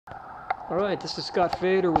All right, this is Scott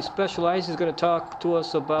Fader with Specialized. He's going to talk to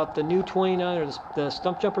us about the new 29er, the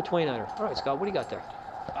Stumpjumper 29er. All right, Scott, what do you got there?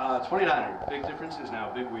 29er, big difference is now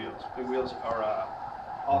big wheels. Big wheels are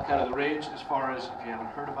all kind of the rage as far as, if you haven't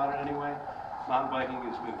heard about it anyway, mountain biking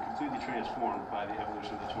has been completely transformed by the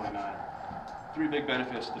evolution of the 29er. Three big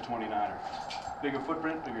benefits to the 29er. Bigger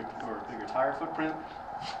footprint, bigger tire footprint.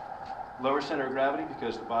 Lower center of gravity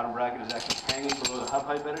because the bottom bracket is actually hanging below the hub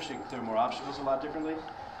height better, so you can clear more obstacles a lot differently.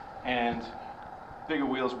 And bigger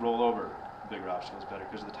wheels roll over bigger obstacles better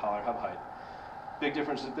because of the taller hub height. Big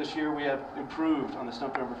difference that this year we have improved on the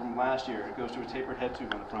Stumpjumper from last year. It goes to a tapered head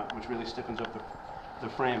tube on the front, which really stiffens up the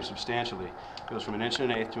frame substantially. It goes from 1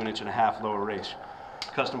 1/8 to 1 1/2 lower race.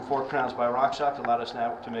 Custom fork crowns by RockShox allowed us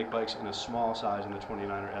now to make bikes in a small size in the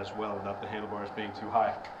 29er as well without the handlebars being too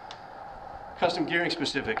high. Custom gearing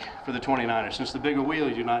specific for the 29er. Since the bigger wheel,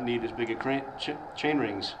 you do not need as big a chain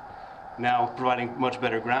rings, now providing much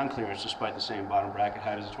better ground clearance despite the same bottom bracket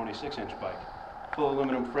height as a 26-inch bike. Full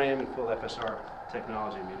aluminum frame and full FSR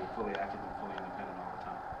technology, meaning fully active and fully independent all the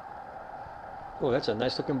time. Oh, that's a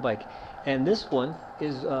nice looking bike. And this one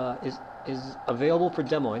is available for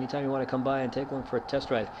demo. Anytime you want to come by and take one for a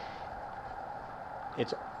test ride,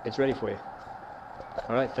 it's ready for you.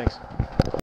 All right, thanks.